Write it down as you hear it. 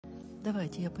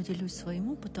Давайте я поделюсь своим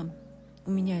опытом.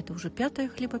 У меня это уже 5-я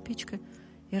хлебопечка.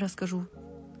 Я расскажу,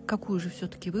 какую же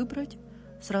все-таки выбрать.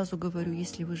 Сразу говорю,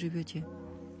 если вы живете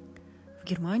в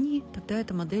Германии, тогда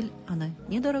эта модель, она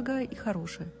недорогая и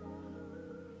хорошая.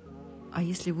 А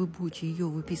если вы будете ее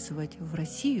выписывать в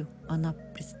Россию, она,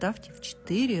 представьте, в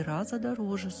 4 раза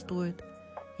дороже стоит.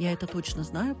 Я это точно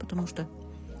знаю, потому что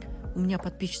у меня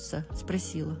подписчица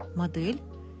спросила модель,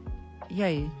 я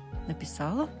ей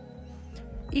написала,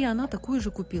 и она такую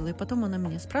же купила. И потом она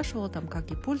меня спрашивала, там, как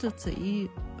ей пользоваться, и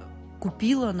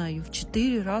купила она ее в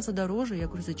 4 раза дороже. Я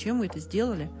говорю, зачем вы это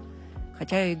сделали?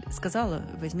 Хотя я ей сказала,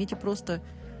 возьмите просто,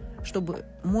 чтобы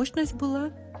мощность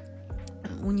была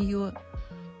у нее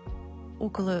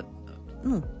около,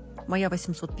 моя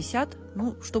 850,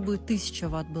 чтобы 1000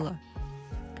 ватт была.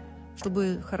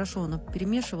 Чтобы хорошо она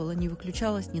перемешивала, не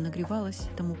выключалась, не нагревалась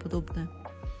и тому подобное.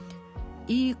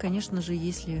 И, конечно же,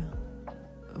 если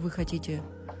вы хотите,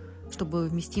 чтобы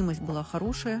вместимость была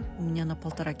хорошая, у меня на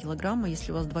 1,5 килограмма,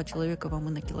 если у вас 2 человека, вам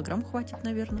и на килограмм хватит,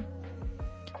 наверное.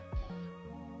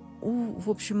 В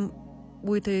общем,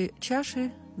 у этой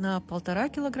чаши на 1,5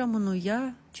 килограмма, но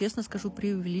я, честно скажу,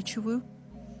 преувеличиваю.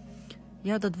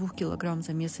 Я до 2 килограмм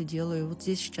замеса делаю. Вот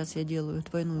здесь сейчас я делаю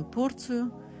двойную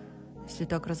порцию. Если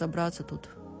так разобраться, тут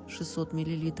 600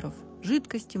 миллилитров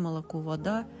жидкости, молоко,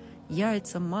 вода,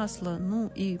 яйца, масло,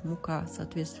 и мука,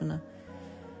 соответственно,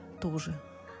 тоже.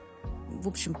 В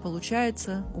общем,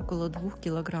 получается около 2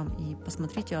 килограмм. И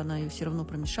посмотрите, она ее все равно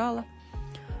промешала.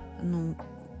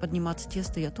 Подниматься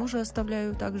тесто я тоже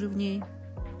оставляю также в ней.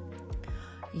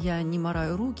 Я не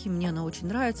мораю руки, мне она очень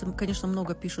нравится. Конечно,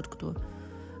 много пишут,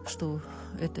 что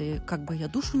это как бы я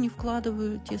душу не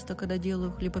вкладываю, тесто, когда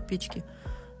делаю хлебопечки.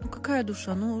 Какая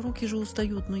душа? Руки же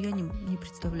устают, но я не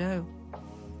представляю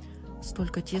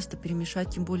столько теста перемешать,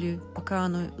 тем более, пока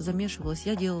оно замешивалось,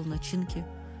 я делала начинки.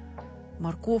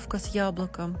 Морковка с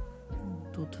яблоком,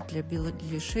 тут для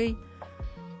беляшей,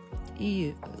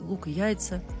 и лук и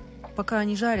яйца. Пока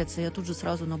они жарятся, я тут же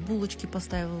сразу на булочки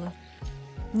поставила.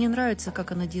 Мне нравится,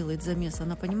 как она делает замес.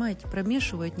 Она, понимаете,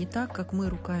 промешивает не так, как мы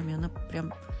руками. Она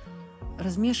прям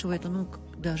размешивает,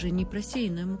 даже не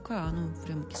просеянная мука, она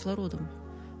прям кислородом.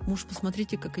 Муж,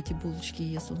 посмотрите, как эти булочки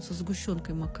ест. Он со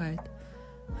сгущенкой макает.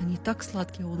 Они так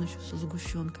сладкие, он еще со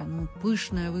сгущенкой.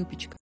 Пышная выпечка.